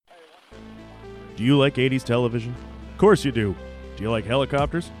Do you like 80s television? Of course you do. Do you like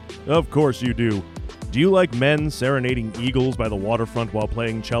helicopters? Of course you do. Do you like men serenading eagles by the waterfront while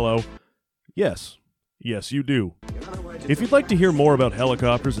playing cello? Yes. Yes, you do. If you'd like to hear more about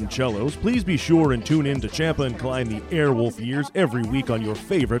helicopters and cellos, please be sure and tune in to Champa and Klein the Airwolf Years every week on your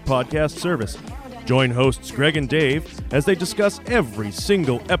favorite podcast service. Join hosts Greg and Dave as they discuss every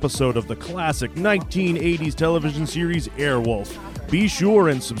single episode of the classic 1980s television series Airwolf. Be sure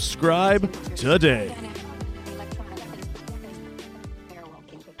and subscribe today.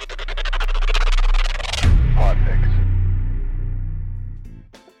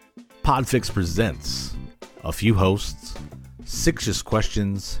 Podfix presents a few hosts, 6 just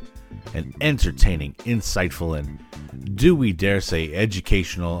questions, and entertaining, insightful, and do we dare say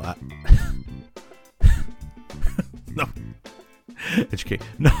educational? No,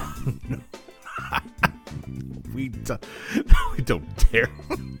 no. We don't dare.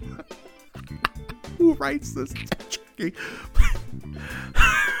 Who writes this? Please.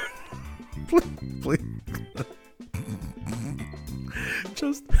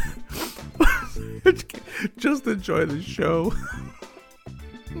 Just enjoy the show.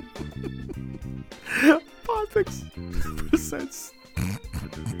 Podfix presents.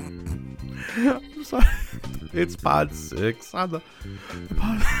 I'm sorry. It's Pod 6 on the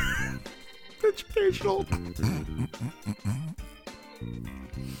Pod Educational. 1,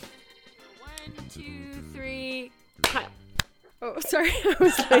 2, 3, cut. Oh, sorry, I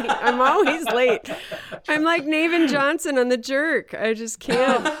was late. I'm always late. I'm like Navin Johnson on The Jerk. I just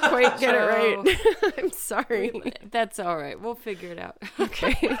can't quite get it right. I'm sorry. That's all right. We'll figure it out.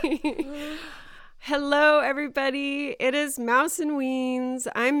 Okay. Hello, everybody. It is Mouse and Weens.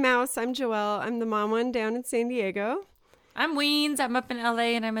 I'm Mouse. I'm Joelle. I'm the mom one down in San Diego. I'm Weens. I'm up in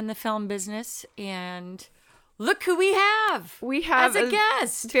LA and I'm in the film business. And look who we have. We have as a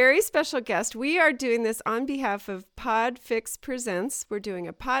guest. Very special guest. We are doing this on behalf of Podfix Presents. We're doing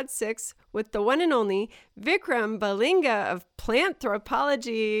a Pod 6 with the one and only Vikram Balinga of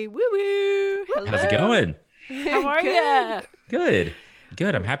Planthropology. Woo woo. Hello. How's it going? How are you? Good.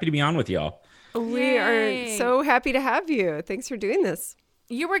 I'm happy to be on with y'all. We are so happy to have you. Thanks for doing this.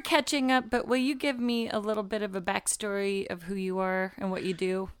 You were catching up, but will you give me a little bit of a backstory of who you are and what you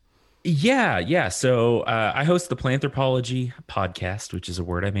do? Yeah. So I host the Planthropology podcast, which is a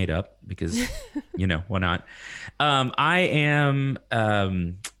word I made up because, why not? I am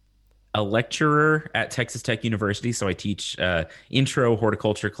a lecturer at Texas Tech University, so I teach intro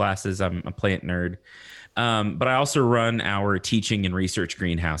horticulture classes. I'm a plant nerd. But I also run our teaching and research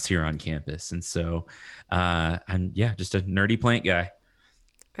greenhouse here on campus. And so I'm just a nerdy plant guy.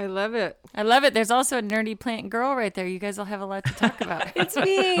 I love it. There's also a nerdy plant girl right there. You guys will have a lot to talk about. It's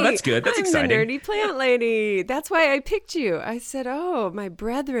me. Well, that's good. That's I'm exciting. The nerdy plant lady. That's why I picked you. I said, my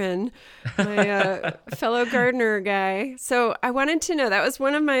brethren, my fellow gardener guy. So I wanted to know, that was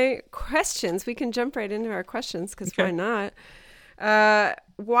one of my questions. We can jump right into our questions because why not?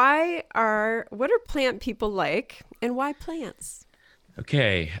 What are plant people like and why plants?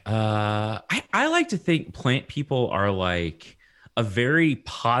 Okay. I like to think plant people are like a very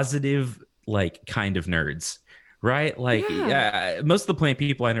positive, like kind of nerds, right? Like most of the plant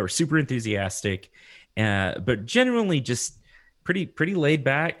people I know are super enthusiastic, but generally just pretty laid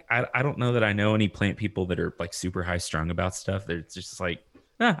back. I don't know that I know any plant people that are like super high strung about stuff. They're just like,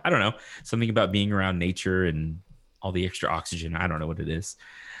 I don't know, something about being around nature and all the extra oxygen. I don't know what it is.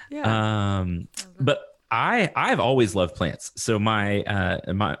 Yeah. But I've always loved plants. So my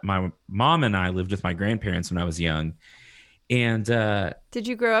mom and I lived with my grandparents when I was young. And did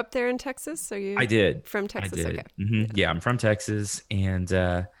you grow up there in Texas? I did. From Texas? I did. Okay. Mm-hmm. Yeah, I'm from Texas. And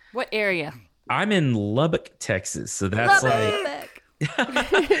what area? I'm in Lubbock, Texas. So that's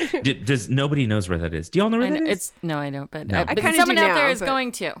does nobody knows where that is? Do y'all know where that is? No, I don't. But, no. but someone out there is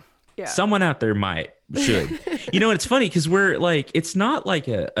going to. Yeah. Someone out there should. It's funny because we're like, it's not like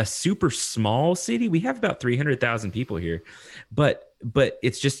a super small city. We have about 300,000 people here, but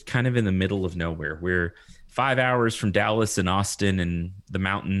it's just kind of in the middle of nowhere. We're 5 hours from Dallas and Austin and the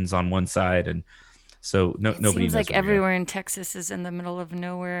mountains on one side. And so nobody knows. Seems like everywhere in Texas is in the middle of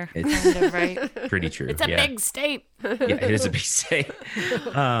nowhere, kind of, right? Pretty true. It's a big state. Yeah, it is a big state.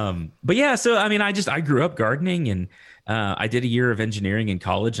 But yeah, so I mean, I grew up gardening and I did a year of engineering in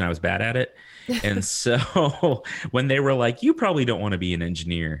college and I was bad at it. And so when they were like, you probably don't want to be an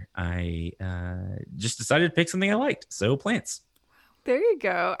engineer, I just decided to pick something I liked. So plants. There you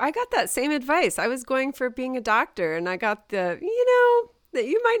go. I got that same advice. I was going for being a doctor and I got that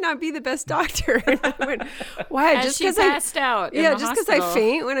you might not be the best doctor. And I went, why? As Just she because passed out. In yeah, the just because I hospital.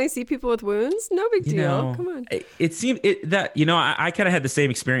 faint when I see people with wounds? No big You deal. know, Come on. it seemed that I kind of had the same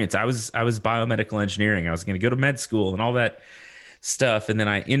experience. I was biomedical engineering. I was going to go to med school and all that stuff, and then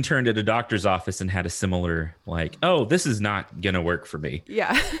I interned at a doctor's office and had a similar like, oh, this is not going to work for me.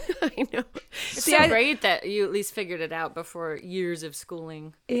 Yeah, I know. It's See, so I- great that you at least figured it out before years of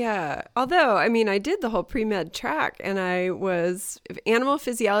schooling. Yeah. Although, I mean, I did the whole pre-med track and animal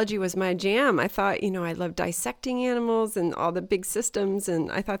physiology was my jam. I thought, I love dissecting animals and all the big systems.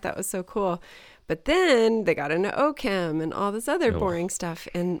 And I thought that was so cool. But then they got into OChem and all this other boring stuff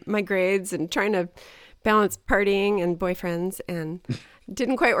and my grades and trying to balance partying and boyfriends and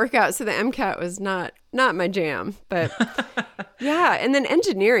didn't quite work out. So the MCAT was not my jam, but yeah. And then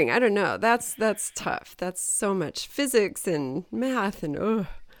engineering, I don't know. That's tough. That's so much physics and math and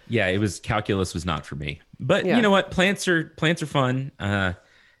Yeah, calculus was not for me. But Yeah. you know what? Plants are fun. Yeah,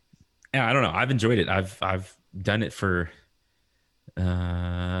 I don't know. I've enjoyed it. I've done it for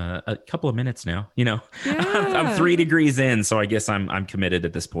a couple of minutes now. I'm 3 degrees in, so I guess I'm committed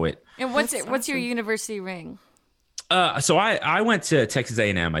at this point. And what's your university ring? So I went to Texas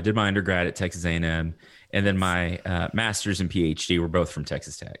A&M. I did my undergrad at Texas A&M, and then my master's and PhD were both from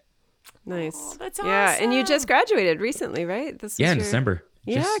Texas Tech. nice. Oh, that's Yeah. And you awesome. just graduated recently, right? This was Yeah, in your- December.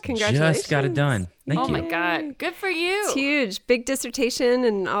 Yeah, Just congratulations. Just got it done. Thank Oh you. my God. Good for you. It's huge. Big dissertation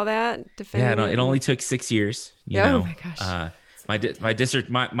and all that. Yeah, Defending it only took 6 years. You Oh know. my gosh. My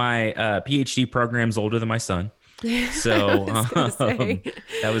PhD program's older than my son, so gonna say.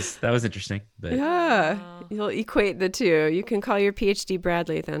 that was interesting. But Yeah. You'll equate the two. You can call your PhD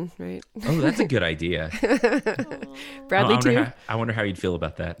Bradley then, right? oh, that's a good idea. Bradley too. I wonder how you'd feel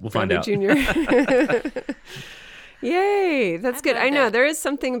about that. We'll find Bradley out. Jr. Yay, that's good. love I know that. there is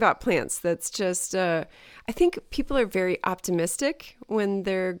something about plants that's just. I think people are very optimistic when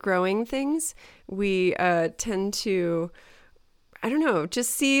they're growing things. We tend to, I don't know,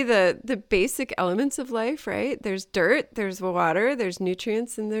 just see the basic elements of life. Right? There's dirt, there's water, there's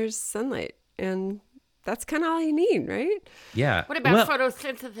nutrients, and there's sunlight, and that's kind of all you need, right? Yeah. What about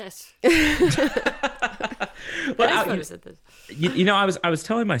photosynthesis? What is photosynthesis? I was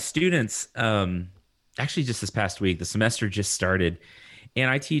telling my students, actually just this past week, the semester just started, and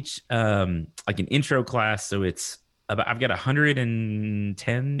I teach like an intro class. So I've got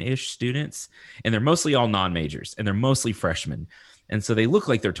 110-ish students, and they're mostly all non-majors, and they're mostly freshmen. And so they look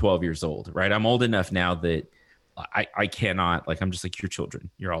like they're 12 years old, right? I'm old enough now that I cannot, like, I'm just like, your children.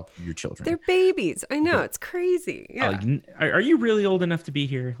 You're all your children. They're babies. I know, it's crazy. Yeah. Like, are you really old enough to be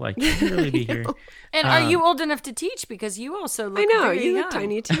here? Like, can you really be here? And are you old enough to teach? Because you also look I know, very you young. look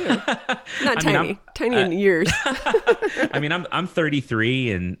tiny too. Not mean, tiny, tiny in years. I mean, I'm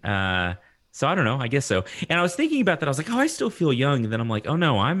 33, and so I don't know. I guess so. And I was thinking about that. I was like, oh, I still feel young. And then I'm like, oh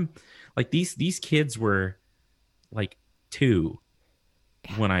no, I'm like these kids were like 2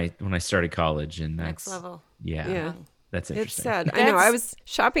 when I started college, and Next that's level. Yeah. that's It's interesting. sad. I know. That's- I was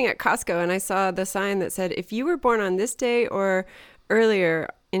shopping at Costco and I saw the sign that said, if you were born on this day or earlier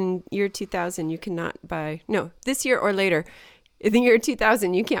in year 2000, you cannot buy, no, this year or later. In the year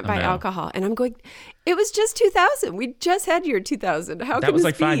 2000, you can't buy no. alcohol. And I'm going, it was just 2000. We just had year 2000. How That can was this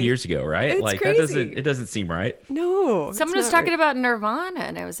like 5 be? years ago, right? It's Like crazy. it doesn't seem right. No. Someone it's was not talking right. about Nirvana,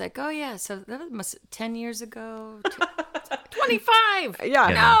 and I was like, oh yeah, so that must 10 years ago. 25. Yeah.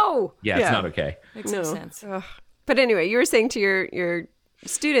 No. Yeah, Yeah. it's not okay. Makes No. no sense. Ugh. But anyway, you were saying to your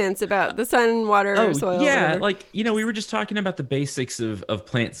students about the sun, water, soil. yeah, whatever. like we were just talking about the basics of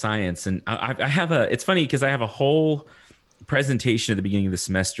plant science, and I have it's funny because I have a whole presentation at the beginning of the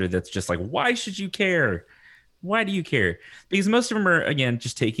semester that's just like, why should you care? Why do you care? Because most of them are, again,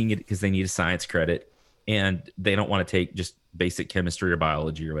 just taking it because they need a science credit and they don't want to take just basic chemistry or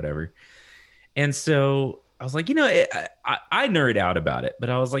biology or whatever. And so I was like, I nerd out about it,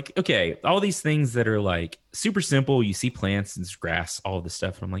 but I was like, okay, all these things that are like super simple, you see plants and grass, all this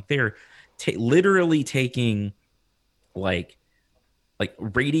stuff. And I'm like, they're literally taking like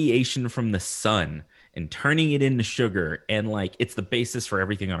radiation from the sun and turning it into sugar, and like it's the basis for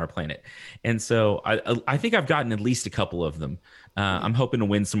everything on our planet. And so I think I've gotten at least a couple of them. I'm hoping to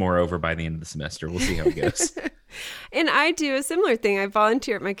win some more over by the end of the semester. We'll see how it goes. And I do a similar thing. I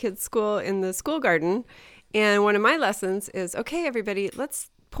volunteer at my kids' school in the school garden. And one of my lessons is, okay, everybody, let's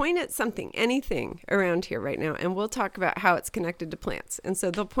point at something, anything around here right now, and we'll talk about how it's connected to plants. And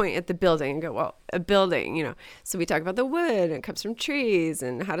so they'll point at the building and go, well, a building, So we talk about the wood, and it comes from trees,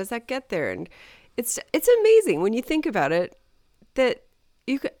 and how does that get there? And it's amazing when you think about it that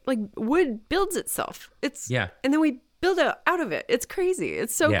you could, like, wood builds itself. Yeah. And then we build out of it. It's crazy.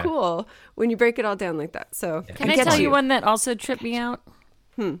 It's so Yeah. cool when you break it all down like that. So Can I get tell you one that also tripped me out?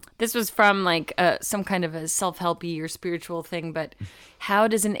 This was from like some kind of a self-helpy or spiritual thing, but how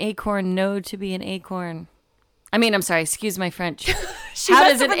does an acorn know to be an acorn? I mean, I'm sorry, excuse my French. How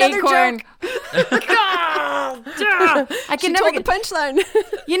does an acorn? I can never get the punchline.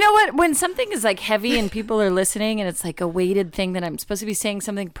 You know what? When something is like heavy and people are listening and it's like a weighted thing that I'm supposed to be saying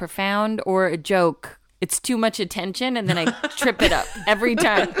something profound or a joke, it's too much attention and then I trip it up every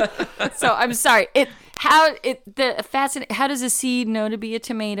time. So I'm sorry. How does a seed know to be a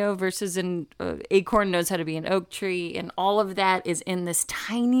tomato versus an acorn knows how to be an oak tree, and all of that is in this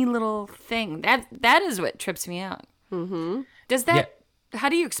tiny little thing. That is what trips me out. Mm-hmm. Does that? Yeah. How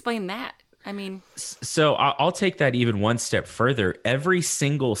do you explain that? I mean, so I'll take that even one step further. Every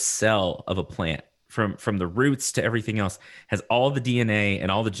single cell of a plant, from the roots to everything else, has all the DNA and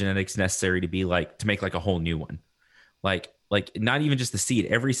all the genetics necessary to make like a whole new one. Like not even just the seed,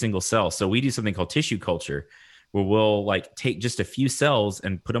 every single cell. So we do something called tissue culture, where we'll like take just a few cells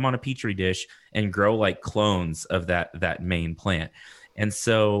and put them on a petri dish and grow like clones of that main plant. And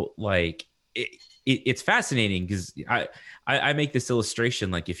so like it's fascinating because I make this illustration,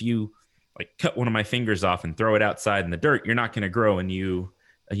 like if you like cut one of my fingers off and throw it outside in the dirt, you're not going to grow a new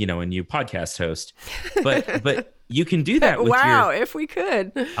podcast host, but you can do that with if we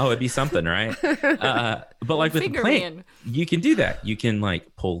could. Oh, it'd be something, right? But like with the plant, you can do that. You can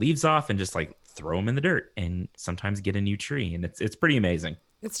like pull leaves off and just like throw them in the dirt and sometimes get a new tree. And it's pretty amazing.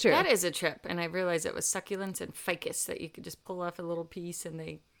 It's true. That is a trip. And I realized it was succulents and ficus that you could just pull off a little piece and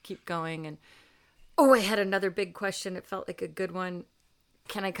they keep going. And I had another big question. It felt like a good one.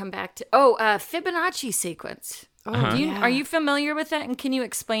 Can I come back to Fibonacci sequence? Are you familiar with that? And can you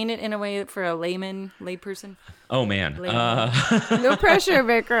explain it in a way for a layperson? Oh man. No pressure,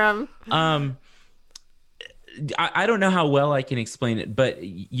 Vikram. I don't know how well I can explain it, but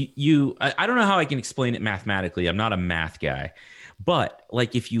I don't know how I can explain it mathematically. I'm not a math guy, but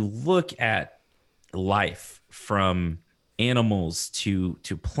like if you look at life from animals to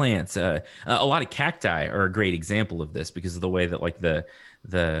plants, a lot of cacti are a great example of this because of the way that like the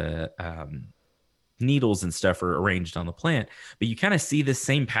needles and stuff are arranged on the plant, but you kind of see this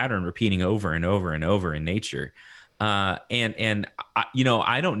same pattern repeating over and over and over in nature. And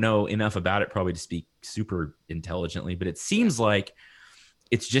I don't know enough about it probably to speak super intelligently, but it seems like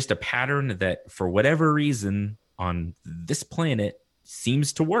it's just a pattern that for whatever reason on this planet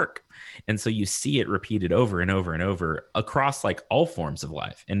seems to work. And so you see it repeated over and over and over across like all forms of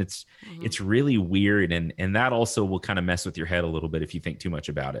life. And it's really weird. And that also will kind of mess with your head a little bit if you think too much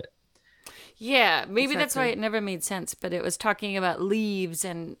about it. Yeah, maybe that's why it never made sense, but it was talking about leaves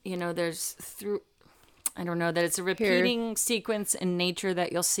and, there's that it's a repeating sequence in nature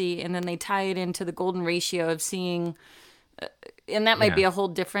that you'll see, and then they tie it into the golden ratio of seeing, and that might be a whole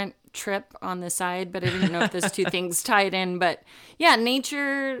different trip on the side, but I didn't know if those two things tied in, but yeah,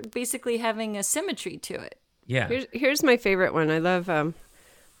 nature basically having a symmetry to it. Yeah. Here's my favorite one. I love,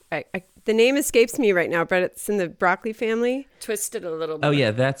 the name escapes me right now, but it's in the broccoli family. Twisted a little bit. Oh yeah,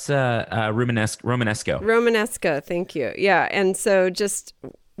 that's Romanesco. Romanesco, thank you. Yeah, and so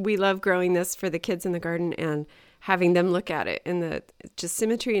we love growing this for the kids in the garden and having them look at it and the just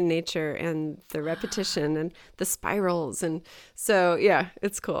symmetry in nature and the repetition and the spirals, and so yeah,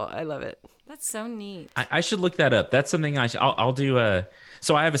 it's cool. I love it. That's so neat. I should look that up. That's something I'll do.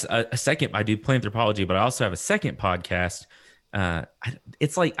 So I have a second. I do plant anthropology, but I also have a second podcast.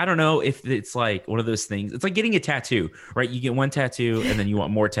 It's like, I don't know if it's like one of those things. It's like getting a tattoo, right? You get one tattoo and then you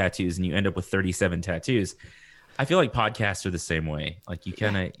want more tattoos and you end up with 37 tattoos. I feel like podcasts are the same way. Like you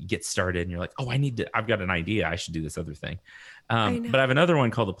kind of get started and you're like, I've got an idea. I should do this other thing. But I have another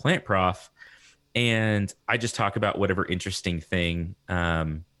one called The Plant Prof, and I just talk about whatever interesting thing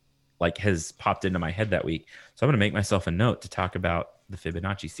like has popped into my head that week. So I'm going to make myself a note to talk about the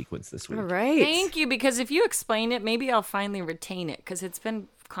Fibonacci sequence this week. All right. Thank you, because if you explain it, maybe I'll finally retain it, because it's been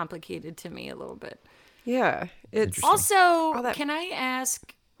complicated to me a little bit. Yeah. It's also,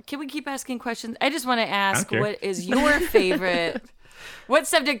 can we keep asking questions? I just want to ask, what is your favorite, what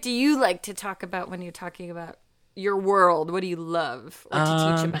subject do you like to talk about when you're talking about your world? What do you love or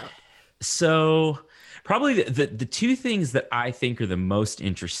to teach about? So probably the two things that I think are the most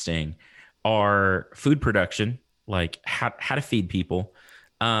interesting are food production, like how to feed people,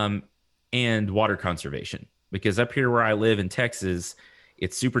 and water conservation. Because up here where I live in Texas,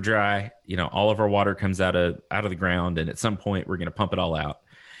 it's super dry. All of our water comes out of the ground, and at some point we're going to pump it all out.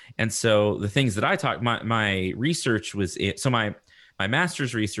 And so the things that my research was my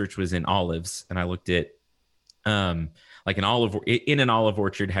master's research was in olives, and I looked at like in an olive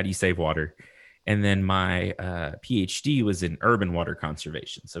orchard, how do you save water? And then my PhD was in urban water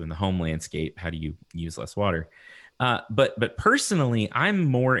conservation. So in the home landscape, how do you use less water? But personally, I'm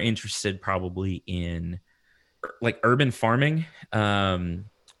more interested probably in like urban farming, and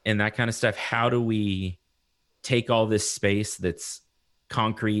that kind of stuff. How do we take all this space that's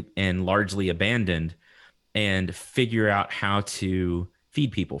concrete and largely abandoned and figure out how to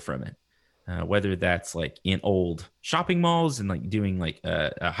feed people from it? Whether that's like in old shopping malls and like doing like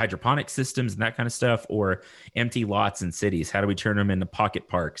hydroponic systems and that kind of stuff, or empty lots in cities. How do we turn them into pocket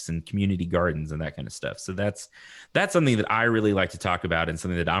parks and community gardens and that kind of stuff? So that's something that I really like to talk about and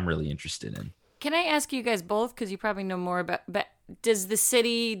something that I'm really interested in. Can I ask you guys both, because you probably know more about, but does the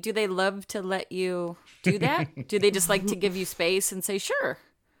city, do they love to let you do that? Do they just like to give you space and say, sure?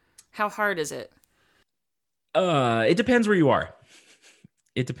 How hard is it? It depends where you are.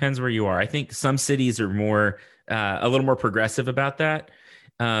 It depends where you are. I think some cities are more, a little more progressive about that.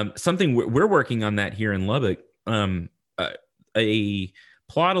 Something we're working on that here in Lubbock. A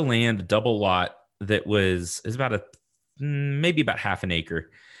plot of land, a double lot that is about maybe about half an acre,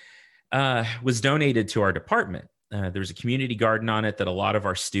 was donated to our department. There was a community garden on it that a lot of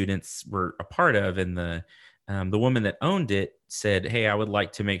our students were a part of, and the woman that owned it said, "Hey, I would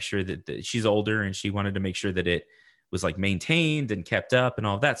like to make sure that she's older, and she wanted to make sure that it was like maintained and kept up and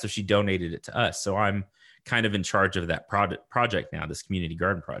all of that." So she donated it to us. So I'm kind of in charge of that project now, this community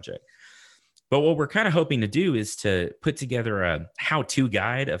garden project. But what we're kind of hoping to do is to put together a how-to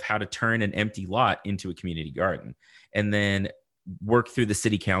guide of how to turn an empty lot into a community garden, and then work through the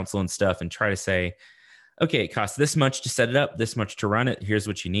city council and stuff and try to say, okay, it costs this much to set it up, this much to run it. Here's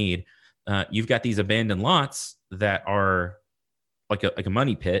what you need. You've got these abandoned lots that are like a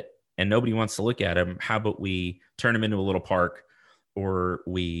money pit, and nobody wants to look at them. How about we turn them into a little park, or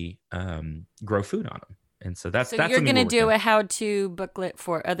we grow food on them? And so that's you're going to do a how-to booklet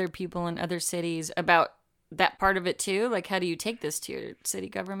for other people in other cities about that part of it too. Like, how do you take this to your city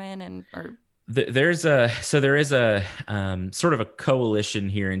government there is a sort of a coalition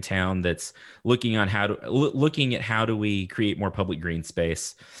here in town that's looking at how do we create more public green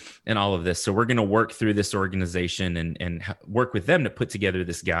space and all of this. So we're going to work through this organization and work with them to put together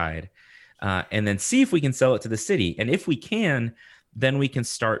this guide, and then see if we can sell it to the city. And if we can, then we can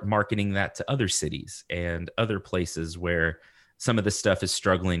start marketing that to other cities and other places where some of this stuff is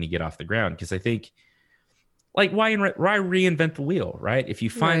struggling to get off the ground. Because I think, like, why reinvent the wheel, right? If you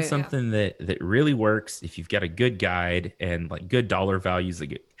find something that really works, if you've got a good guide and like good dollar values,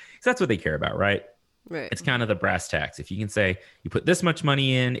 because that's what they care about, right? Right. It's kind of the brass tacks. If you can say you put this much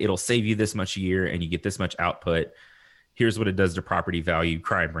money in, it'll save you this much a year, and you get this much output. Here's what it does to property value,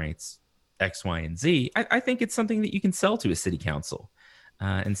 crime rates, X, Y, and Z. I think it's something that you can sell to a city council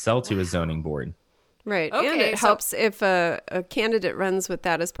and sell to a zoning board. Right. Okay, and it helps if a candidate runs with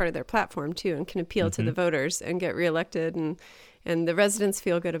that as part of their platform too, and can appeal to the voters and get reelected, and the residents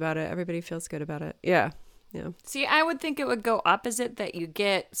feel good about it. Everybody feels good about it. Yeah. Yeah. See, I would think it would go opposite, that you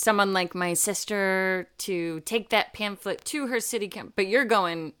get someone like my sister to take that pamphlet to her city camp, but you're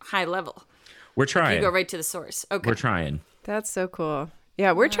going high level. We're trying. You go right to the source. Okay. We're trying. That's so cool.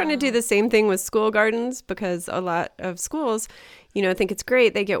 Yeah, we're trying to do the same thing with school gardens, because a lot of schools, think it's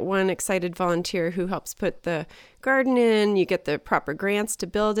great. They get one excited volunteer who helps put the garden in. You get the proper grants to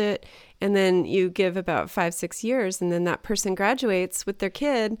build it. And then you give about 5-6 years, and then that person graduates with their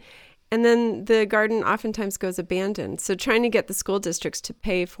kid. And then the garden oftentimes goes abandoned. So trying to get the school districts to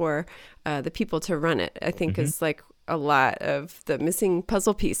pay for the people to run it, I think, is like a lot of the missing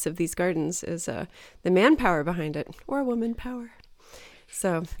puzzle piece of these gardens is the manpower behind it, or woman power.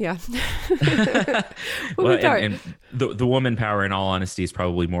 So, yeah. Well, and the woman power, in all honesty, is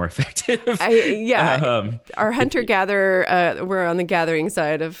probably more effective. Our hunter-gatherer, we're on the gathering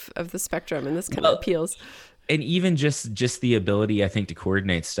side of the spectrum, and this kind of appeals. And even just the ability, I think, to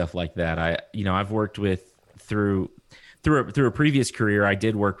coordinate stuff like that. I've worked with through a previous career. I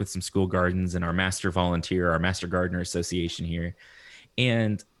did work with some school gardens and our master gardener association here.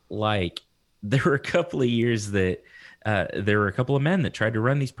 And like, there were a couple of years that there were a couple of men that tried to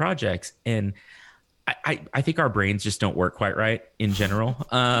run these projects, and I think our brains just don't work quite right in general.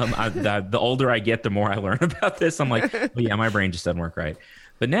 The older I get, the more I learn about this. I'm like, well, yeah, my brain just doesn't work right.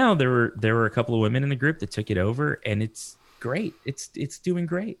 But now there were a couple of women in the group that took it over, and it's great. It's doing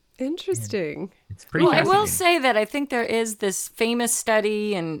great. Interesting. And it's pretty. Well, I will say that I think there is this famous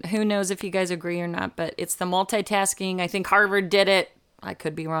study, and who knows if you guys agree or not, but it's the multitasking. I think Harvard did it. I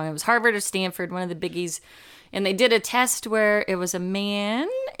could be wrong. It was Harvard or Stanford, one of the biggies. And they did a test where it was a man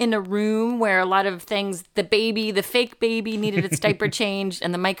in a room where a lot of things, the fake baby needed its diaper changed,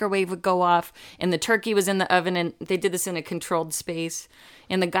 and the microwave would go off, and the turkey was in the oven, and they did this in a controlled space.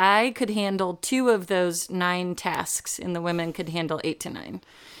 And the guy could handle 2 of those 9 tasks, and the women could handle 8 to 9.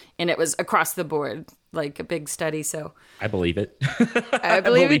 And it was across the board, like a big study. So I believe it. I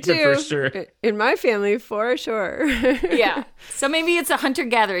believe it too. for sure. In my family, for sure. yeah. So maybe it's a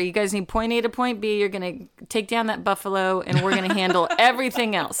hunter-gatherer. You guys need point A to point B. You're going to take down that buffalo, and we're going to handle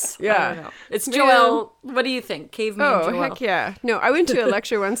everything else. Yeah. I don't know. It's Joelle. What do you think? Caveman Joelle. Heck yeah. No, I went to a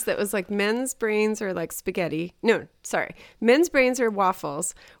lecture once that was like men's brains are like spaghetti. No, sorry. Men's brains are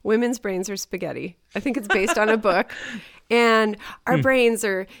waffles. Women's brains are spaghetti. I think it's based on a book. And our brains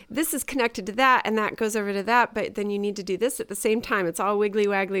are, this is connected to that, and that goes over to that, but then you need to do this at the same time. It's all wiggly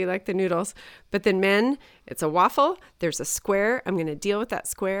waggly like the noodles. But then men, it's a waffle. There's a square. I'm going to deal with that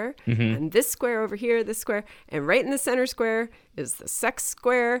square. And this square over here, this square. And right in the center square is the sex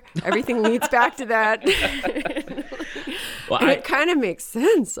square. Everything leads back to that. Well, It kind of makes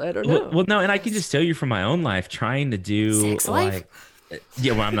sense. I don't know. Well, no, and I can just tell you from my own life, trying to do Sex life? like,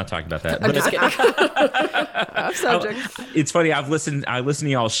 yeah, well, I'm not talking about that. I'm just kidding. Off subject. It's funny. I listened to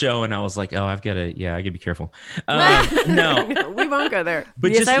y'all's show, and I was like, oh, I gotta be careful. No, We won't go there.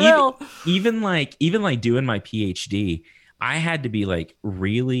 but Yes, just I will. even like doing my PhD, I had to be like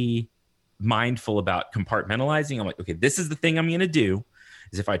really mindful about compartmentalizing. I'm like, okay, this is the thing I'm gonna do.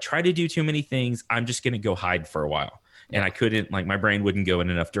 Is if I try to do too many things, I'm just gonna go hide for a while, and I couldn't, like, my brain wouldn't go in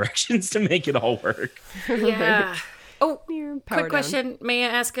enough directions to make it all work. Yeah. Oh, Power quick down. question. May I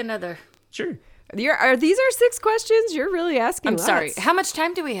ask another? Sure. Are these our 6 questions? You're really asking I'm lots. sorry. How much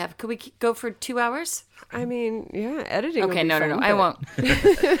time do we have? Could we go for 2 hours? I mean, yeah, editing. Okay, would be no. fun, I but-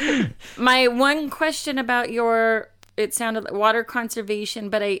 won't. My one question about it sounded like water conservation,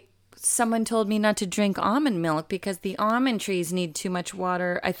 but someone told me not to drink almond milk because the almond trees need too much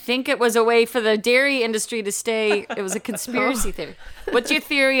water. I think it was a way for the dairy industry to stay. It was a conspiracy theory. What's your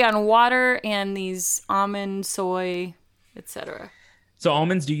theory on water and these almond, soy, etc.? So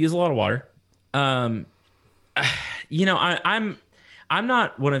almonds do use a lot of water. I'm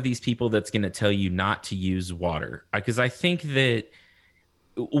not one of these people that's going to tell you not to use water, because I think that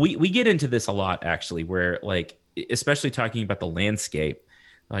we get into this a lot, actually, where, like, especially talking about the landscape,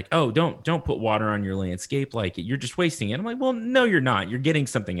 like, oh, don't put water on your landscape, like, you're just wasting it. I'm like, well, no, you're not. You're getting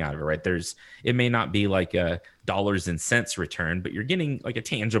something out of it, right? It may not be like a dollars and cents return, but you're getting like a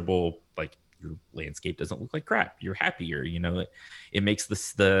tangible, like, your landscape doesn't look like crap. You're happier, it makes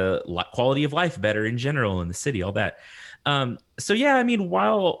the quality of life better in general in the city, all that. So yeah, I mean,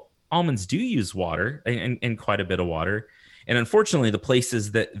 while almonds do use water and quite a bit of water, and unfortunately the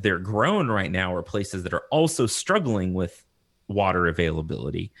places that they're grown right now are places that are also struggling with water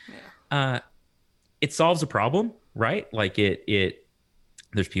availability. It solves a problem, right? Like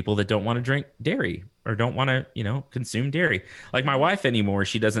there's people that don't want to drink dairy or don't want to, consume dairy. Like my wife anymore,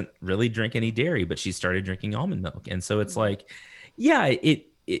 she doesn't really drink any dairy, but she started drinking almond milk. And so it's like, yeah,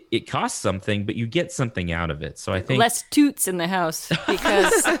 it costs something, but you get something out of it. So I think Less toots in the house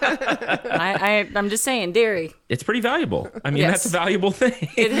because I'm just saying dairy. it's pretty valuable. I mean, Yes. that's a valuable thing.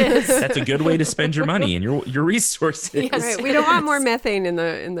 It is. That's a good way to spend your money and your resources. Yes. Right, we don't want more methane in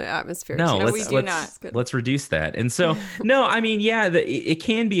the atmosphere. No, No, let's, we do let's, not. let's reduce that. And so, no, I mean, yeah, it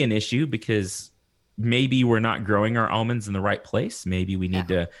can be an issue because maybe we're not growing our almonds in the right place. Maybe we need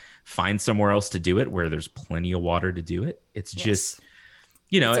to find somewhere else to do it where there's plenty of water to do it. It's just,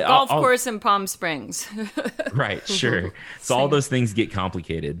 It's a golf course in Palm Springs. Right, sure. So all those things get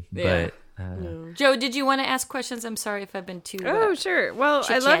complicated. Yeah. But Joe, did you want to ask questions? I'm sorry if I've been too. Oh, sure. Well,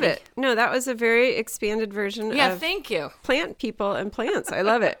 I love chit-chatty. it. No, that was a very expanded version Yeah, of thank you. plant people and plants. I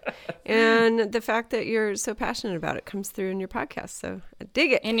love it. And the fact that you're so passionate about it comes through in your podcast. So I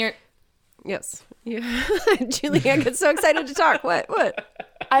dig it. And you're. Yes. Yeah. Julianne gets so excited to talk. What?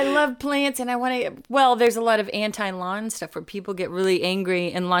 I love plants, and I want to. Well, there's a lot of anti-lawn stuff where people get really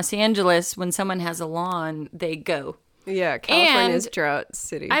angry in Los Angeles when someone has a lawn. They go. Yeah. California's And drought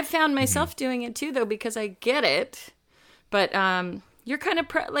city. I've found myself doing it too, though, because I get it. But you're kind of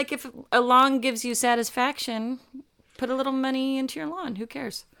like if a lawn gives you satisfaction, put a little money into your lawn. Who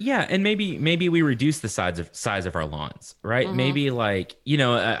cares? yeah, and maybe we reduce the size of our lawns, right? Maybe, like,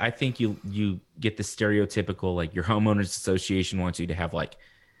 I think you get the stereotypical, like, your homeowners association wants you to have like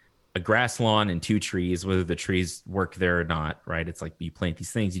a grass lawn and 2 trees, whether the trees work there or not, right? It's like you plant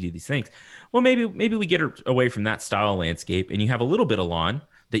these things, you do these things. Well, maybe we get away from that style landscape and you have a little bit of lawn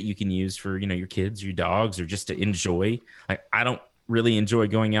that you can use for, your kids, your dogs, or just to enjoy. Like, I don't really enjoy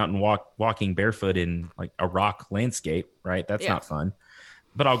going out and walking barefoot in like a rock landscape, right? That's not fun.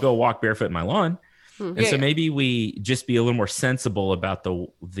 But I'll go walk barefoot in my lawn. And so maybe we just be a little more sensible about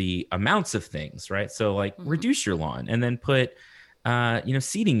the amounts of things, right? So, like, reduce your lawn and then put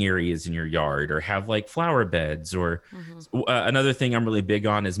seating areas in your yard, or have like flower beds, or another thing I'm really big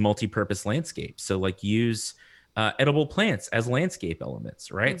on is multi-purpose landscapes. So like use edible plants as landscape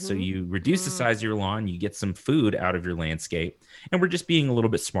elements, right? So you reduce the size of your lawn, you get some food out of your landscape, and we're just being a little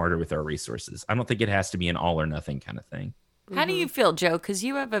bit smarter with our resources. I don't think it has to be an all or nothing kind of thing. How do you feel, Joe? Because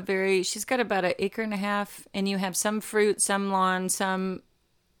you have she's got about 1.5 acres, and you have some fruit, some lawn, some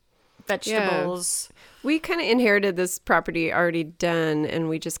vegetables. Yeah. We kind of inherited this property already done, and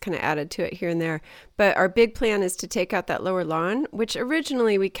we just kind of added to it here and there. But our big plan is to take out that lower lawn, which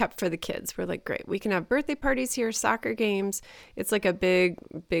originally we kept for the kids. We're like, great, we can have birthday parties here, soccer games. It's like a big,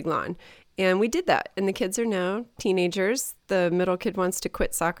 big lawn. And we did that. And the kids are now teenagers. The middle kid wants to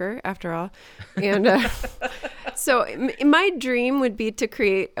quit soccer, after all. And so my dream would be to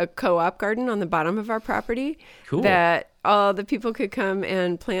create a co-op garden on the bottom of our property. Cool. That all the people could come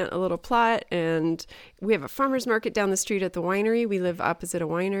and plant a little plot. And we have a farmer's market down the street at the winery. We live opposite a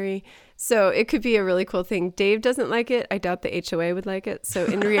winery. So it could be a really cool thing. Dave doesn't like it. I doubt the HOA would like it. So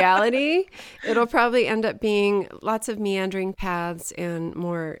in reality, it'll probably end up being lots of meandering paths and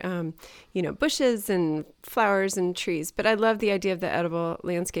more, bushes and flowers and trees. But I love the idea of the edible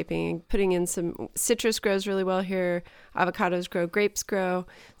landscaping. Putting in some citrus grows really well here. Avocados grow, grapes grow.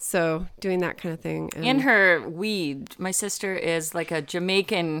 So doing that kind of thing. And her weed. My sister is like a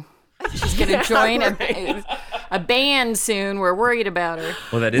Jamaican. She's going to join a band soon. We're worried about her.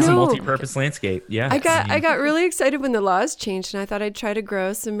 Well, that is a multi-purpose landscape. Yeah. I got really excited when the laws changed, and I thought I'd try to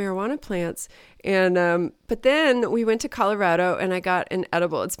grow some marijuana plants. And but then we went to Colorado, and I got an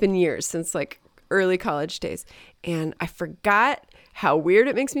edible. It's been years since like early college days, and I forgot how weird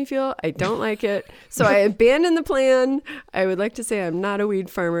it makes me feel. I don't like it. So I abandoned the plan. I would like to say I'm not a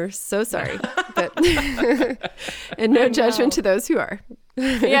weed farmer. So sorry. But and no judgment to those who are.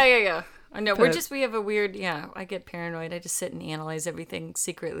 Yeah. I know. We have a weird, I get paranoid. I just sit and analyze everything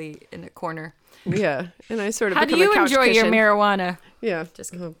secretly in a corner. Yeah. And I sort of How do you enjoy your marijuana? Yeah.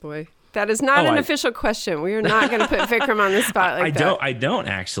 Oh, boy. That is not an official question. We are not going to put Vikram on the spot like that. I don't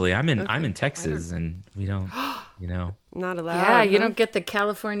actually. I'm in Texas, and we don't, Not allowed. Yeah, you don't get the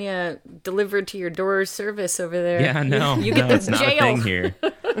California delivered to your door service over there. Yeah, no. You get it's the not jail. a thing here.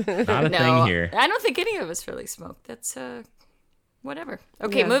 Not a thing here. I don't think any of us really smoke. That's whatever.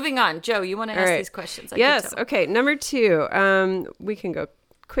 Okay, moving on. Joe, you want to ask these questions? Yes. Okay. Number 2. We can go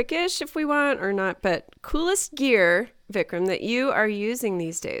quickish if we want or not, but coolest gear, Vikram, that you are using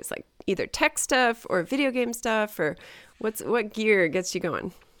these days, like either tech stuff or video game stuff, or what gear gets you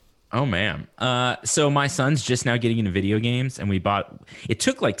going? Oh, man. So my son's just now getting into video games, and it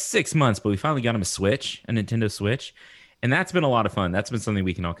took like 6 months, but we finally got him a Nintendo Switch. And that's been a lot of fun. That's been something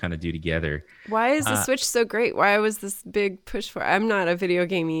we can all kind of do together. Why is the Switch so great? Why was this big push for it? I'm not a video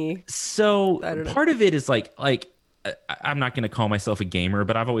gamey. So part of it is like I'm not going to call myself a gamer,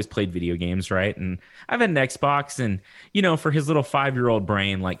 but I've always played video games, right? And I've had an Xbox, and, for his little 5-year-old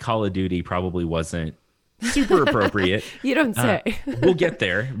brain, like Call of Duty probably wasn't super appropriate. You don't say. We'll get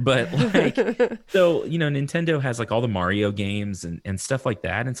there. But so, Nintendo has like all the Mario games and stuff like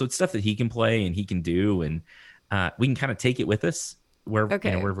that. And so it's stuff that he can play and he can do. And we can kind of take it with us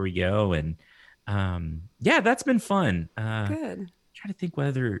wherever we go. And that's been fun. Good. I'm trying to think what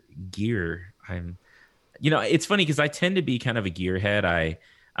other gear it's funny because I tend to be kind of a gearhead.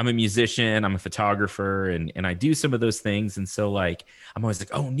 I'm a musician, I'm a photographer, and I do some of those things. And so like, I'm always like,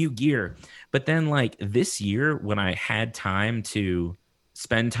 oh, new gear. But then like this year when I had time to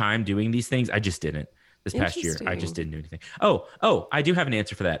spend time doing these things, I just didn't. This past year, I just didn't do anything. Oh, I do have an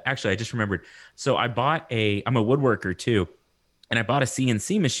answer for that. Actually, I just remembered. So I'm a woodworker too. And I bought a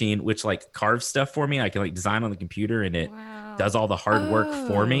CNC machine, which like carves stuff for me. I can like design on the computer, and it does all the hard work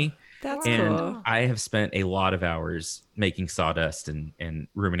for me. That's and cool. I have spent a lot of hours making sawdust and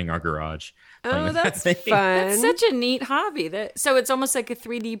ruining our garage. Oh, that's fun. That's such a neat hobby. So it's almost like a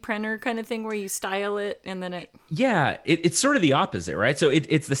 3D printer kind of thing where you style it and then it... Yeah, it's sort of the opposite, right? So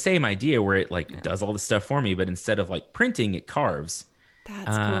it's the same idea where it like does all the stuff for me, but instead of like printing, it carves.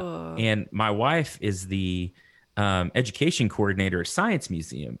 That's cool. And my wife is the education coordinator at Science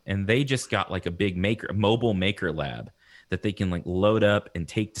Museum, and they just got like a big mobile maker lab that they can like load up and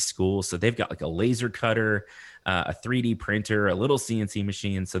take to school. So they've got like a laser cutter, a 3D printer, a little CNC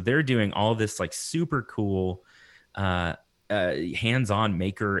machine. So they're doing all this like super cool hands-on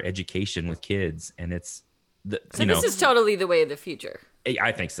maker education with kids. And it's, this is totally the way of the future.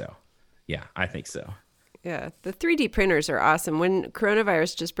 I think so. Yeah, I think so. Yeah, the 3D printers are awesome. When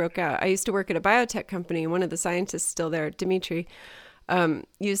coronavirus just broke out, I used to work at a biotech company. One of the scientists still there, Dimitri,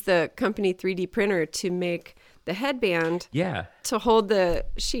 used the company 3D printer to make the headband to hold the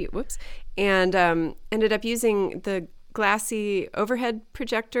sheet, and ended up using the glassy overhead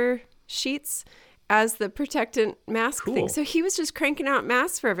projector sheets as the protectant mask thing. Cool. So he was just cranking out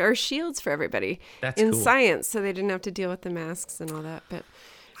masks or shields for everybody That's in cool. science, so they didn't have to deal with the masks and all that. But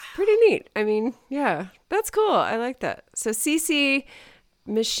pretty neat. I mean, yeah, that's cool. I like that. So CC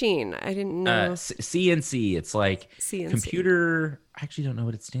machine. I didn't know. CNC. It's like CNC. computer. I actually don't know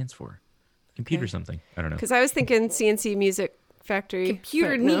what it stands for. Computer something. I don't know. Because I was thinking CNC Music Factory. Computer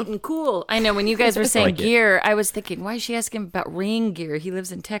but neat no. and cool. I know when you guys were saying like it. gear, I was thinking, why is she asking about rain gear? He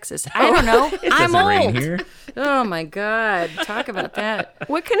lives in Texas. I don't know. I'm Doesn't rain old. here. Oh my God. Talk about that.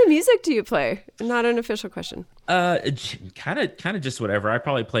 What kind of music do you play? Not an official question. Kind of just whatever. I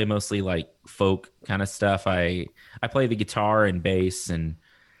probably play mostly like folk kind of stuff. I play the guitar and bass and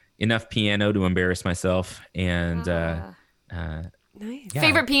enough piano to embarrass myself. And Nice. yeah.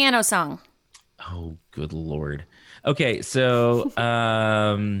 Favorite piano song? Oh, good Lord. Okay, so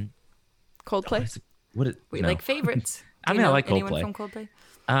Coldplay. what? We no. like favorites. I Do mean, you I know like anyone Coldplay. from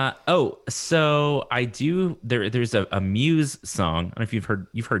Coldplay? So I do. There's a Muse song. I don't know if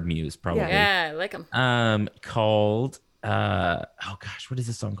you've heard Muse probably. Yeah, I like them. Called oh gosh, what is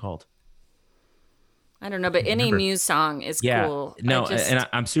this song called? I don't know, but any Muse song is Yeah, cool. no,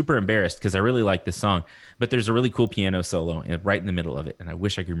 I'm super embarrassed because I really like this song, but there's a really cool piano solo right in the middle of it, and I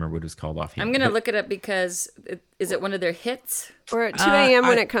wish I could remember what it was called offhand. I'm going to look it up because is it one of their hits? Or at 2 a.m.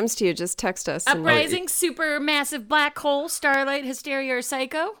 when I- it comes to you, just text us. and- Uprising, super massive black hole, starlight, hysteria, or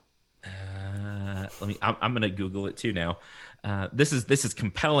psycho? I'm gonna Google it too now. This is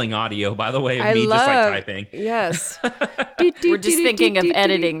compelling audio, by the way, of I me love. just like typing. Yes. We're just thinking of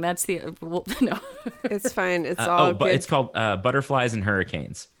editing. That's the no. It's fine. It's all But good. it's called Butterflies and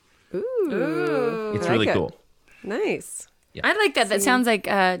Hurricanes. Ooh. It's I really like it. cool. Nice. I like that. That sounds like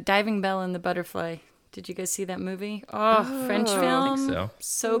Diving Bell and the Butterfly. Did you guys see that movie? Oh, French film.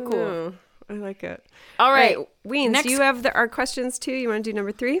 so. Cool. Oh, I like it. All right. Weens, next- do you have our questions too? You want to do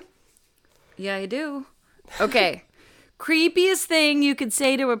number 3? Yeah, I do. Okay. Creepiest thing you could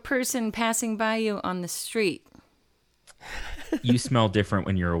say to a person passing by you on the street. You smell different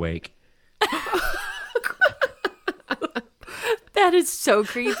when you're awake. That is so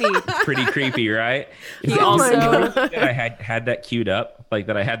creepy. Pretty creepy, right? He also. That I had that queued up, like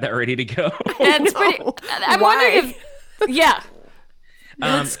that I had that ready to go. That's pretty. I'm Why? wondering if. Yeah.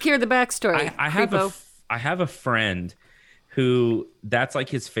 Let's hear the backstory. I have Creepo. I have a friend who that's like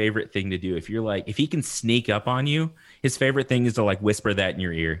his favorite thing to do. If he can sneak up on you, his favorite thing is to like whisper that in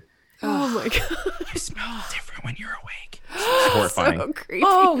your ear. Oh my god. You smell different when you're awake. It's horrifying. So creepy.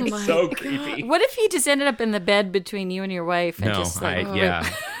 Oh my. So creepy. What if he just ended up in the bed between you and your wife and No, just like,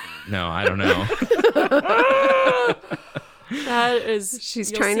 no, I don't know. that is.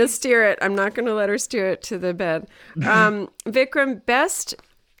 She's you'll trying see- to steer it. I'm not going to let her steer it to the bed. Vikram, best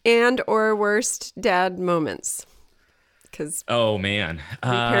and or worst dad moments? Because Oh man,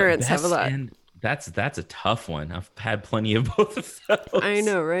 parents have a best lot. and that's a tough one. I've had plenty of both of those. I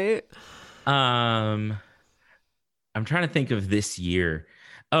know, right? I'm trying to think of this year.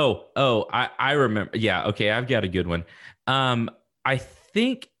 I remember. Yeah, okay, I've got a good one. I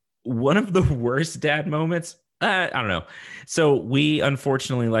think one of the worst dad moments. I don't know. So we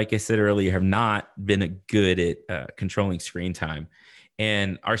unfortunately, like I said earlier, have not been good at controlling screen time,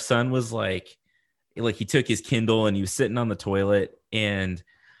 and our son was like he took his Kindle and he was sitting on the toilet, and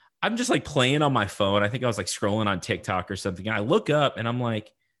I'm just like playing on my phone. I think I was like scrolling on TikTok or something, and I look up and I'm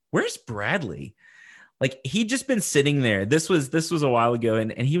like, "Where's Bradley?" Like he'd just been sitting there. This was a while ago,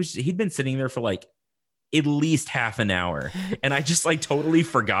 and he'd been sitting there for like at least half an hour, and I just like totally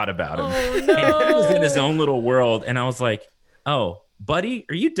forgot about him. Oh, And he was in his no. own little world, and I was like, "Oh, buddy,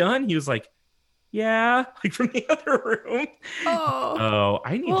 are you done?" He was like, "Yeah," like from the other room. Oh,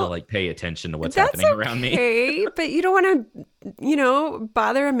 I need to Well, like pay attention to what's that's happening around me. okay, but you don't want to,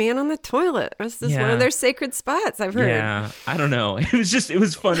 bother a man on the toilet. This is one Yeah. of their sacred spots, I've heard. Yeah, I don't know. It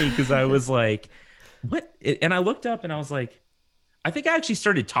was funny because I was like, "What?" And I looked up and I was like, I think I actually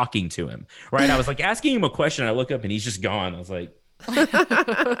started talking to him. Right? I was like asking him a question. I look up and he's just gone. I was like,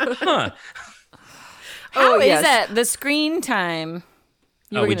 "Huh." How is yes. that? The screen time.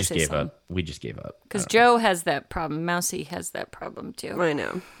 You were We gonna just say gave something. up. We just gave up. Because Joe has that problem. Mousy has that problem too. I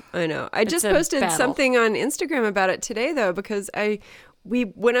know. I just a posted battle. something on Instagram about it today, though, because we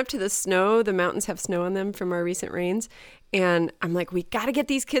went up to the snow. The mountains have snow on them from our recent rains. And I'm like, we got to get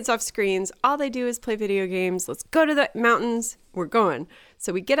these kids off screens. All they do is play video games. Let's go to the mountains. We're going.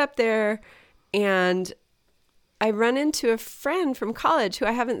 So we get up there, and I run into a friend from college who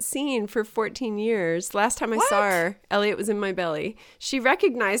I haven't seen for 14 years. Last time I saw her, Elliot was in my belly. She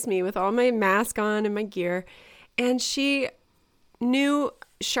recognized me with all my mask on and my gear, and she knew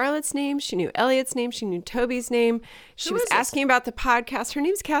Charlotte's name. She knew Elliot's name. She knew Toby's name. She was asking about the podcast. Her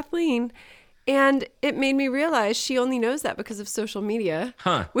name's Kathleen. And it made me realize she only knows that because of social media,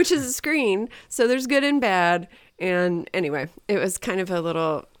 which is a screen. So there's good and bad. And anyway, it was kind of a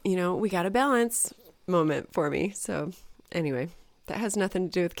little, we got a balance moment for me. So anyway, that has nothing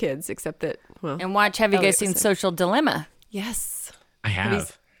to do with kids except that, well. And have you guys seen Social Dilemma? Yes. I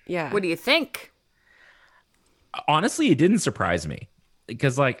have. Yeah. What do you think? Honestly, it didn't surprise me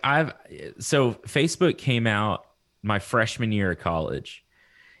because so Facebook came out my freshman year of college.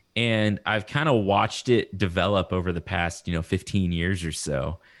 And I've kind of watched it develop over the past, 15 years or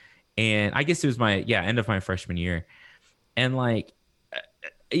so. And I guess it was end of my freshman year. And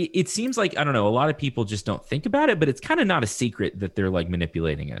it seems like, I don't know, a lot of people just don't think about it, but it's kind of not a secret that they're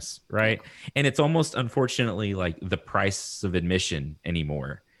manipulating us, right? And it's almost, unfortunately, the price of admission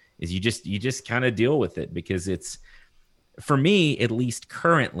anymore is you just kind of deal with it because it's, for me, at least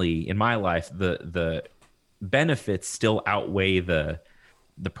currently in my life, the benefits still outweigh the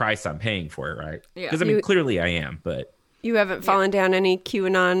price I'm paying for it, right? Yeah. Because clearly I am, but you haven't fallen down any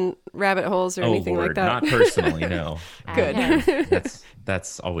QAnon rabbit holes or anything Lord, like that? Not personally, no. Good.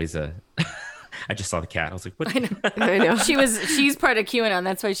 That's always a. I just saw the cat. I was like, what? I know. She's part of QAnon.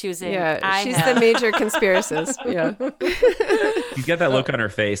 That's why she was saying. Yeah, she's the major conspiracist. Yeah. You get that look on her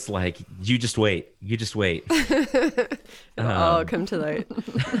face, like you just wait. You just wait. It'll all come to light.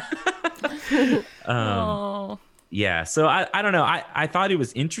 Yeah, so I don't know. I thought it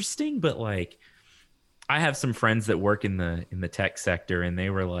was interesting, but I have some friends that work in the tech sector, and they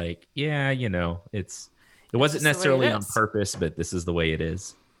were like, yeah, it wasn't necessarily on purpose, but this is the way it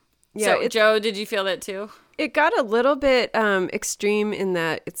is. Yeah, so Joe, did you feel that too? It got a little bit extreme in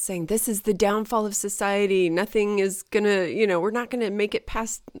that it's saying this is the downfall of society. Nothing is gonna, we're not gonna make it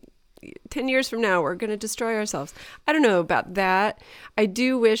past 10 years from now. We're gonna destroy ourselves. I don't know about that. I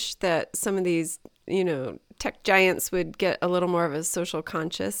do wish that some of these, tech giants would get a little more of a social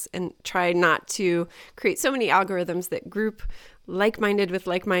conscious and try not to create so many algorithms that group like-minded with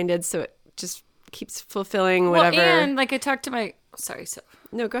like-minded, so it just keeps fulfilling whatever. Well, and I talked to my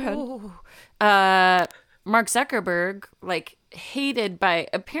no, go ahead. Mark Zuckerberg, hated by,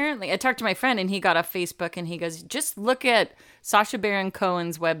 apparently, I talked to my friend and he got off Facebook and he goes, just look at Sacha Baron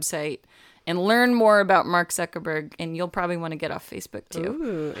Cohen's website and learn more about Mark Zuckerberg, and you'll probably want to get off Facebook too.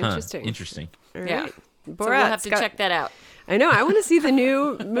 Ooh, interesting. Interesting. All right. Yeah. Borat's So we'll have to check that out. I know. I want to see the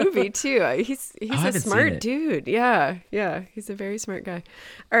new movie too. He's a smart dude. Yeah. He's a very smart guy.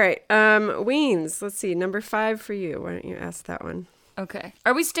 All right. Weens. Let's see. Number 5 for you. Why don't you ask that one? Okay.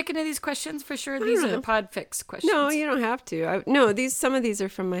 Are we sticking to these questions for sure? These are the Podfix questions. No, you don't have to. Some of these are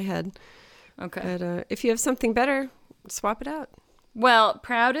from my head. Okay. But if you have something better, swap it out. Well,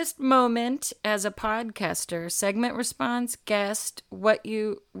 proudest moment as a podcaster, segment response, guest, what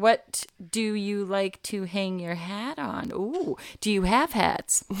do you like to hang your hat on? Ooh, do you have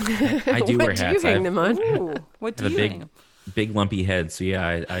hats? I do wear hats. What do you hang them on? Ooh, what do you hang? Big lumpy head. So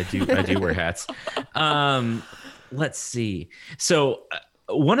yeah, I do wear hats. Let's see. So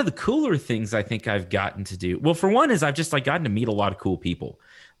one of the cooler things I think I've gotten to do, well, for one is I've just gotten to meet a lot of cool people,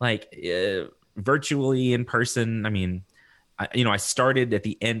 virtually, in person. I mean, I started at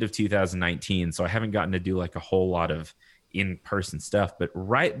the end of 2019, so I haven't gotten to do a whole lot of in-person stuff. But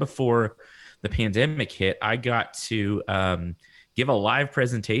right before the pandemic hit, I got to give a live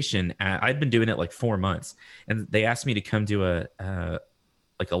presentation. I'd been doing it 4 months, and they asked me to come do a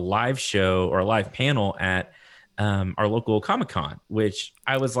live show or a live panel at our local Comic-Con, which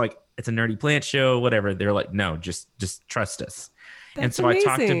I was like, it's a nerdy plant show, whatever. They're like, no, just trust us. And so amazing.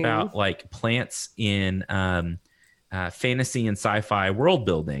 I talked about plants in fantasy and sci-fi world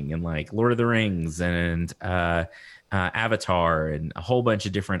building, and Lord of the Rings and Avatar and a whole bunch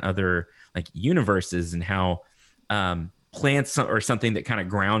of different other universes, and how plants are something that kind of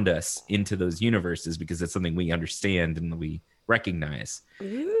ground us into those universes because it's something we understand and we recognize.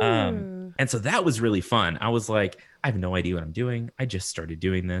 And so that was really fun. I was like, I have no idea what I'm doing. I just started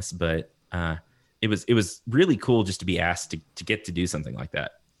doing this, but it was really cool just to be asked to get to do something like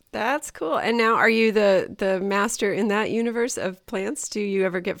that. That's cool. And now, are you the master in that universe of plants? Do you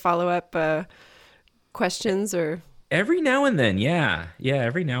ever get follow-up questions or? Every now and then, yeah.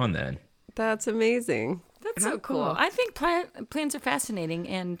 Every now and then. That's amazing. That's so cool. I think plants are fascinating,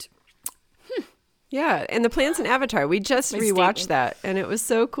 and yeah, and the plants in Avatar, we just rewatched that, and it was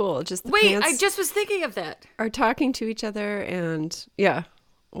so cool. Just the plants I just was thinking of that. Are talking to each other, and yeah,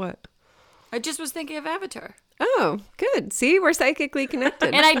 what? I just was thinking of Avatar. Oh, good. See, we're psychically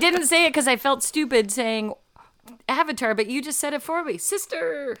connected. And I didn't say it because I felt stupid saying Avatar, but you just said it for me,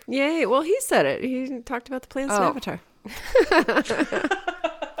 sister. Yay! Well, he said it. He talked about the plants in Avatar.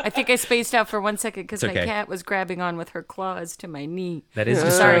 think I spaced out for 1 second because It's okay. my cat was grabbing on with her claws to my knee. That is Sorry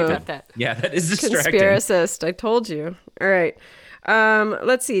distracting. about that. Yeah, that is distracting. Conspiracist. I told you. All right.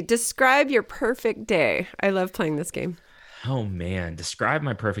 Let's see. Describe your perfect day. I love playing this game. Oh man, describe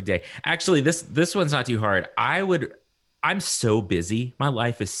my perfect day. Actually, this one's not too hard. I'm so busy. My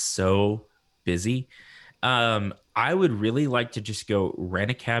life is so busy. I would really like to just go rent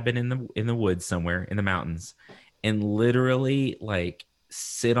a cabin in the woods somewhere in the mountains and literally like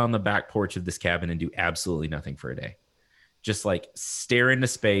sit on the back porch of this cabin and do absolutely nothing for a day. Just like stare into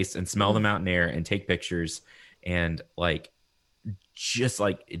space and smell the mountain air and take pictures and like just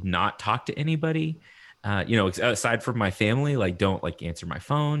like not talk to anybody. Aside from my family, like don't like answer my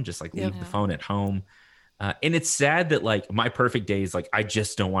phone, just like leave the phone at home. And it's sad that like my perfect day is like, I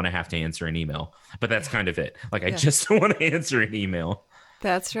just don't want to have to answer an email, but that's kind of it. Like, I just don't want to answer an email.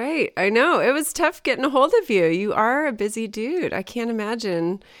 That's right. I know. It was tough getting a hold of you. You are a busy dude. I can't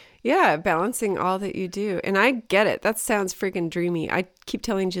imagine. Yeah, balancing all that you do. And I get it. That sounds freaking dreamy. I keep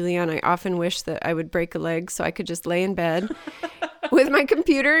telling Julianne I often wish that I would break a leg so I could just lay in bed with my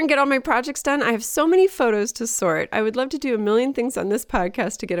computer and get all my projects done. I have so many photos to sort. I would love to do a million things on this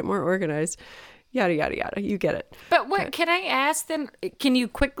podcast to get it more organized. Yada, yada, yada. You get it. But what can I ask then? Can you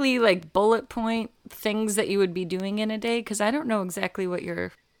quickly like bullet point things that you would be doing in a day? Because I don't know exactly what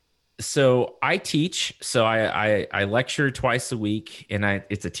you're... So I teach. So I lecture twice a week, and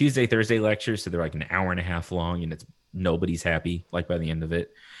it's a Tuesday, Thursday lecture. So they're like an hour and a half long, and nobody's happy like by the end of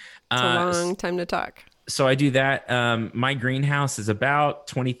it. It's a long time to talk. So I do that. My greenhouse is about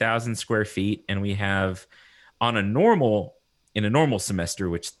 20,000 square feet, and we have in a normal semester,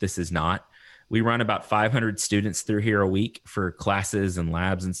 which this is not, we run about 500 students through here a week for classes and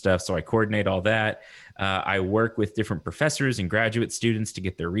labs and stuff. So I coordinate all that. I work with different professors and graduate students to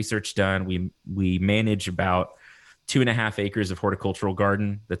get their research done. We manage about 2.5 acres of horticultural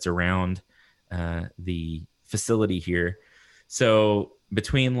garden that's around the facility here. So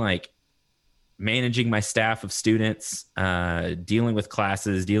between like managing my staff of students, dealing with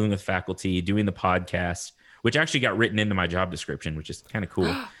classes, dealing with faculty, doing the podcast, which actually got written into my job description, which is kind of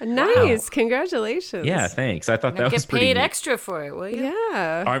cool. Nice. Congratulations. Yeah, thanks. I thought that was get pretty paid neat. extra for it, will you?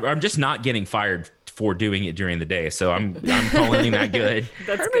 Yeah. I'm just not getting fired for doing it during the day, so I'm calling that good.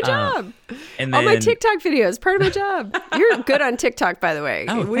 Part of my job. And All then my TikTok videos, part of my job. You're good on TikTok, by the way.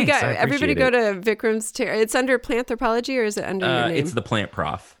 Oh, we thanks. got I everybody appreciate go to Vikram's. It's under Planthropology, or is it under your name? it's the Plant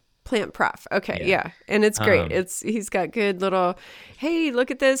Prof. Plant Prof. Okay, Yeah. yeah. And it's great. He's got good little, hey,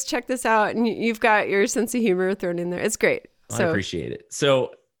 look at this, check this out, and you've got your sense of humor thrown in there. It's great. I appreciate it.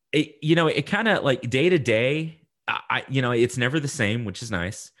 So it kind of like day to day, it's never the same, which is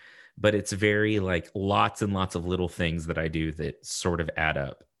nice, but it's very like lots and lots of little things that I do that sort of add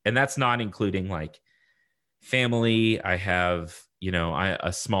up. And that's not including like family. I have,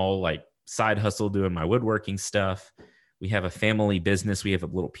 a small like side hustle doing my woodworking stuff. We have a family business. We have a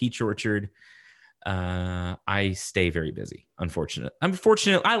little peach orchard. I stay very busy. Unfortunately,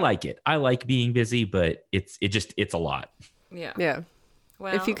 I like it. I like being busy, but it's a lot. Yeah. Yeah.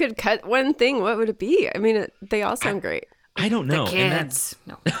 Well, If you could cut one thing, what would it be? I mean, they all sound great. I don't know. the And kids.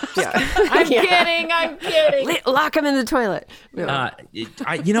 No. Yeah. I'm kidding. I'm kidding. Lock them in the toilet. No.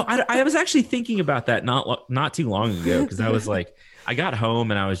 I was actually thinking about that not too long ago, because I was like, I got home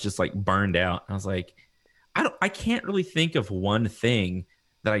and I was just like burned out. I was like, I can't really think of one thing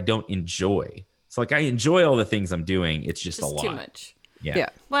that I don't enjoy. It's like I enjoy all the things I'm doing. It's just a lot. Too much. Yeah.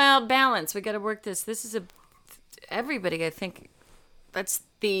 Well, balance. We got to work this. This is everybody. I think that's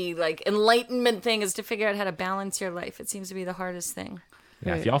the like enlightenment thing, is to figure out how to balance your life. It seems to be the hardest thing.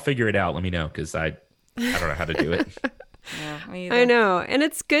 Yeah, if y'all figure it out, let me know, because I don't know how to do it. Yeah, me I either. know. And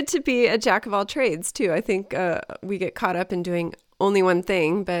it's good to be a jack of all trades, too. I think we get caught up in doing only one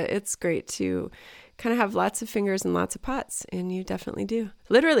thing, but it's great to kind of have lots of fingers and lots of pots, and you definitely do.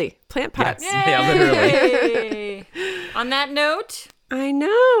 Literally, plant pots. Yes. Yeah, literally. Yay. On that note, I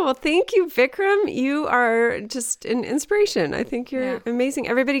know. Well, thank you, Vikram. You are just an inspiration. I think you're amazing.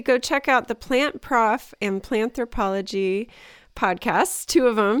 Everybody go check out the Plant Prof and Planthropology podcasts, 2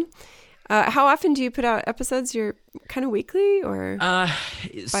 of them. How often do you put out episodes? You're kind of weekly, or?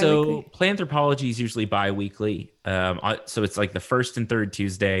 So Planthropology is usually bi-weekly. So it's like the first and third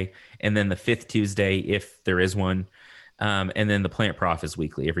Tuesday, and then the 5th Tuesday, if there is one. And then the Plant Prof is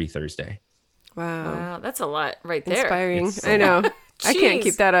weekly, every Thursday. Wow. that's a lot right there. Inspiring. I know. I can't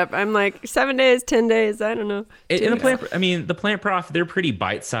keep that up. I'm like 7 days, 10 days. I don't know. And the Plant Prof, they're pretty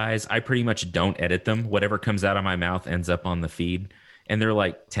bite-sized. I pretty much don't edit them. Whatever comes out of my mouth ends up on the feed. And they're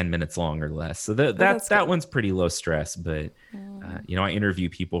like 10 minutes long or less. So that one's pretty low stress. But, I interview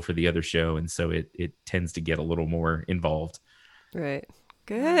people for the other show. And so it tends to get a little more involved. Right.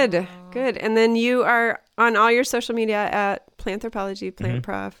 Good, good. And then you are on all your social media at Planthropology, Plant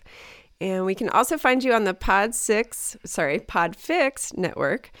Prof. And we can also find you on the Podfix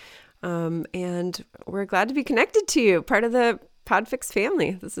network. And we're glad to be connected to you, part of the Podfix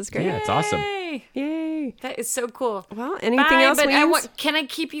family. This is great. Yeah, it's awesome. Yay. That is so cool. Well, anything else? But Weems? can I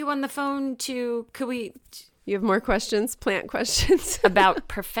keep you on the phone to, You have more questions, plant questions? about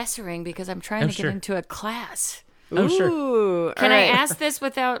professoring, because I'm trying to sure. get into a class. Oh, sure. Ooh, Can all I right. ask this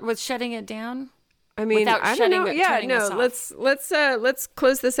with shutting it down? I mean, without I don't shutting know. it- Yeah, turning no. us off? Let's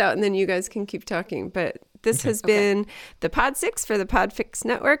close this out, and then you guys can keep talking. But this has been the Pod 6 for the Podfix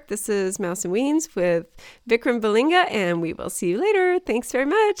Network. This is Mouse and Weens with Vikram Balinga, and we will see you later. Thanks very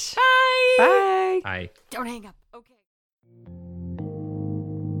much. Bye. Bye. Bye. Don't hang up. Okay.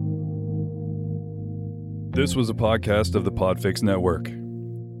 This was a podcast of the Podfix Network.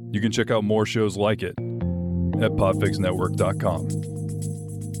 You can check out more shows like it at podfixnetwork.com.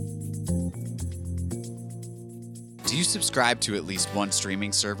 Do you subscribe to at least one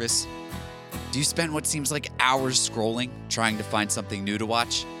streaming service? Do you spend what seems like hours scrolling, trying to find something new to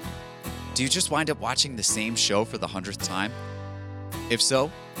watch? Do you just wind up watching the same show for the 100th time? If so,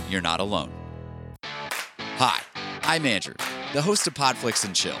 you're not alone. Hi, I'm Andrew, the host of Podflix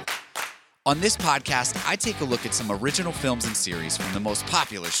and Chill. On this podcast, I take a look at some original films and series from the most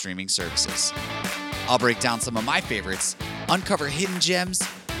popular streaming services. I'll break down some of my favorites, uncover hidden gems,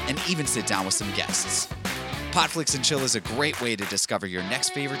 and even sit down with some guests. Podflix and Chill is a great way to discover your next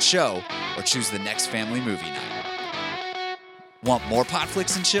favorite show or choose the next family movie night. Want more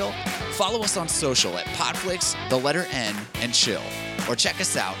Podflix and Chill? Follow us on social at Podflix, the letter N, and Chill, or check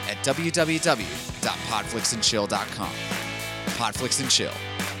us out at www.podflixandchill.com. Podflix and Chill,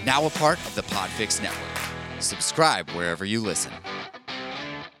 now a part of the Podfix Network. Subscribe wherever you listen.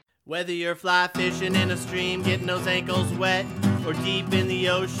 Whether you're fly fishing in a stream, getting those ankles wet, or deep in the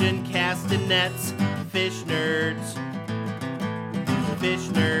ocean casting nets, fish nerds, fish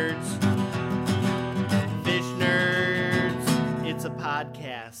nerds, fish nerds. It's a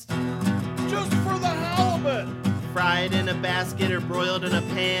podcast. Just for the halibut! Fry it in a basket or broiled in a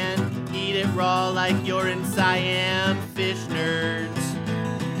pan. Eat it raw like you're in Siam. Fish nerds,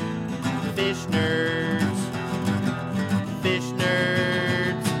 fish nerds, fish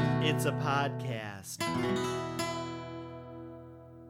nerds. It's a podcast.